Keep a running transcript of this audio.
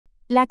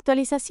La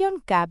actualización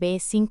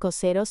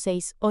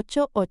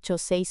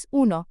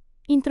KB5068861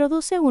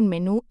 introduce un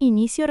menú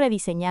Inicio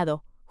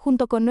rediseñado,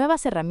 junto con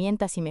nuevas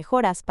herramientas y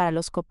mejoras para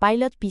los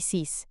Copilot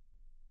PCs.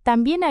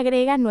 También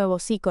agrega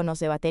nuevos íconos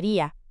de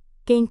batería,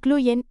 que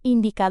incluyen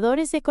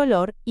indicadores de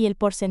color y el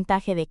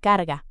porcentaje de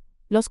carga,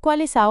 los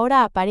cuales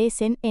ahora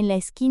aparecen en la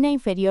esquina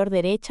inferior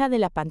derecha de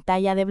la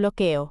pantalla de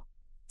bloqueo.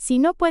 Si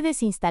no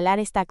puedes instalar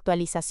esta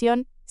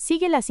actualización,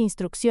 sigue las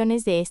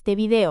instrucciones de este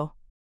video.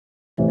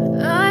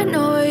 I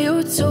know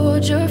you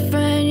told your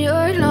friend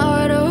you're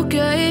not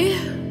okay,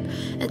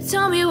 and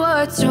tell me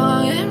what's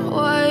wrong and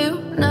why you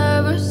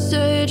never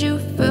said you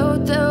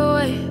felt that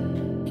way.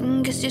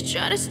 And guess you're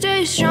trying to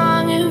stay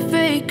strong and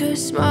fake a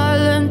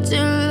smile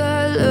until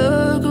I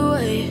look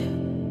away.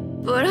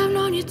 But I've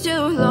known you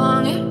too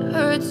long, it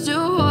hurts to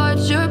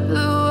watch your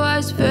blue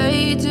eyes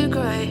fade to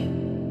gray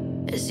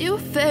as you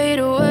fade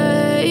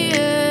away,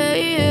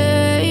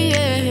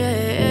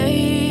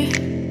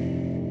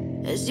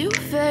 as you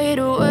fade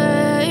away.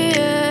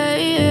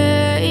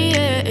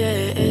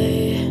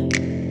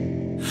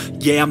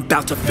 Yeah, I'm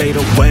about to fade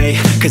away,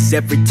 cause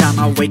every time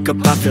I wake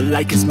up I feel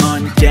like it's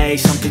Monday.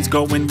 Something's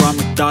going wrong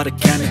with all the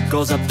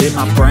chemicals up in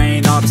my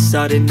brain. All of a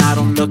sudden I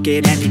don't look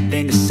at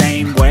anything the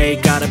same way.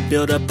 Got a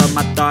buildup of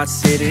my thoughts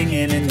sitting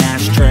in an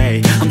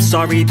ashtray. I'm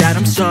sorry that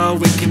I'm so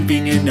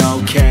inconvenient,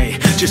 okay.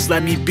 Just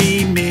let me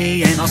be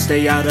me and I'll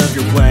stay out of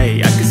your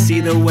way. I can see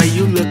the way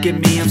you look at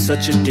me, I'm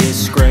such a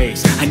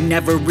disgrace. I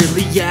never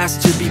really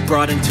asked to be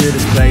brought into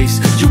this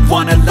place. You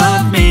wanna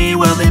love me?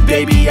 Well then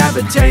baby I have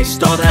a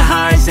taste. All the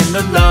highs and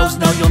the lows,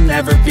 no you'll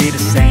never be the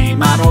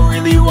same. I don't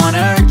really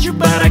wanna hurt you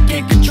but I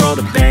can't control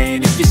the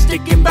pain. If you're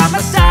sticking by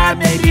my side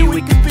maybe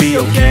we could be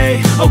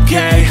okay.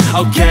 Okay,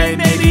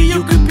 maybe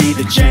you could be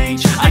the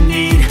change I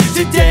need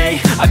today.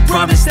 I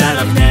promise that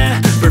I've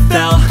never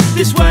felt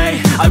this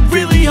way. I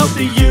really hope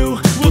that you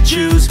will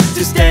choose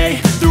to stay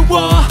through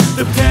all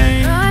the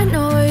pain. I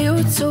know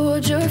you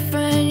told your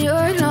friend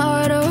you're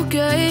not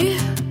okay,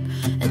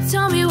 and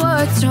tell me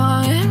what's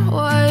wrong and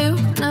why you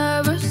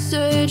never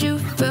said you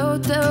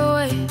felt that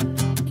way.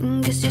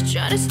 And guess you're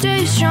trying to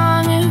stay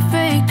strong and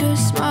fake a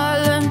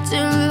smile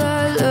until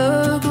I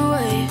look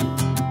away.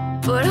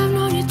 But I've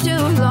known you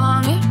too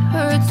long, it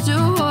hurts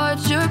to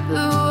watch your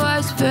blue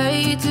eyes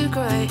fade to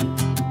gray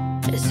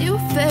as you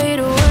fade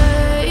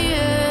away,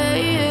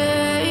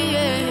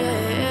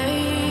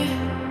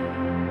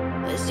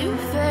 as you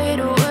fade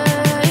away,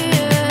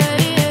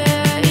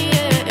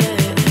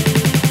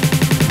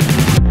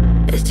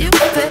 as you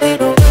fade away.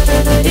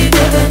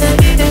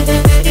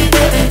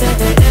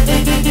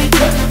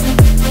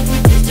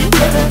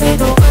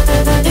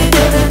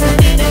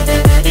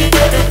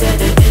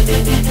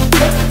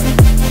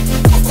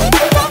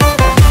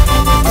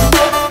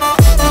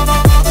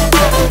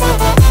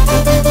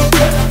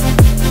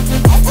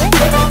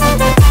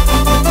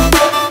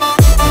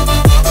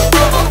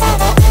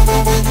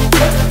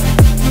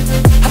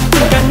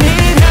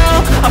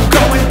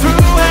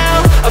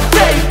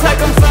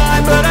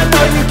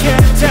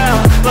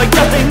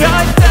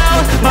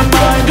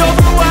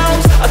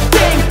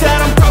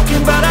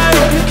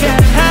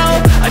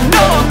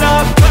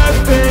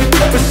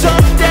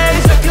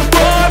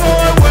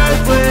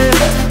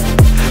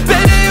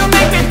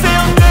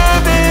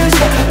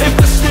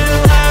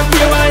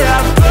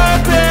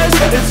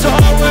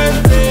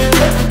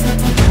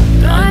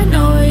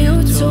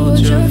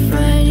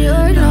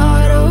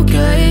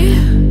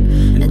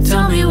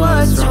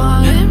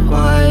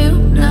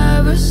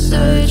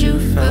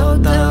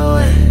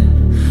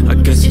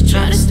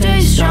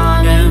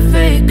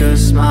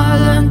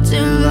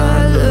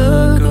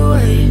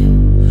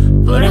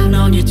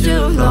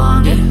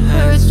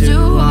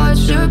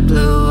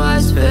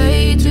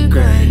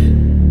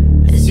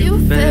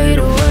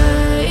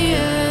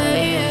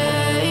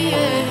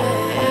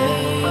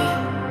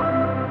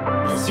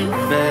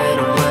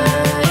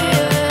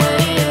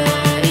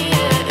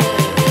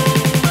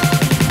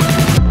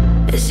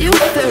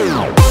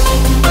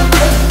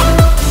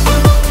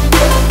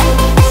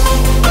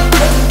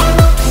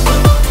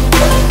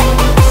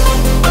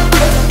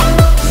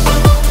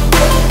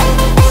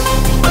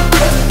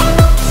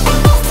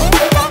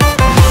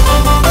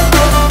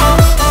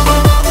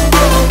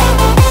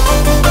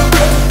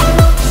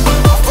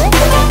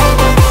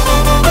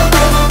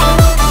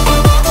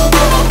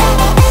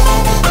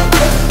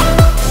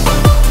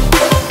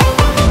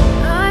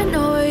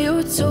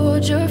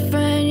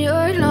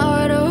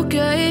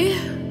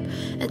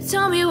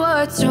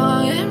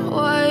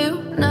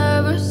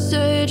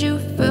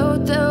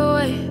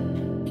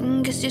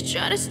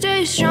 Trying to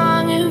stay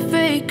strong and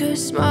fake a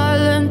smile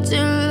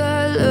until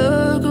I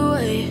look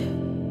away.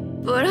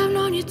 But I've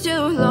known you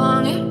too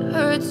long, it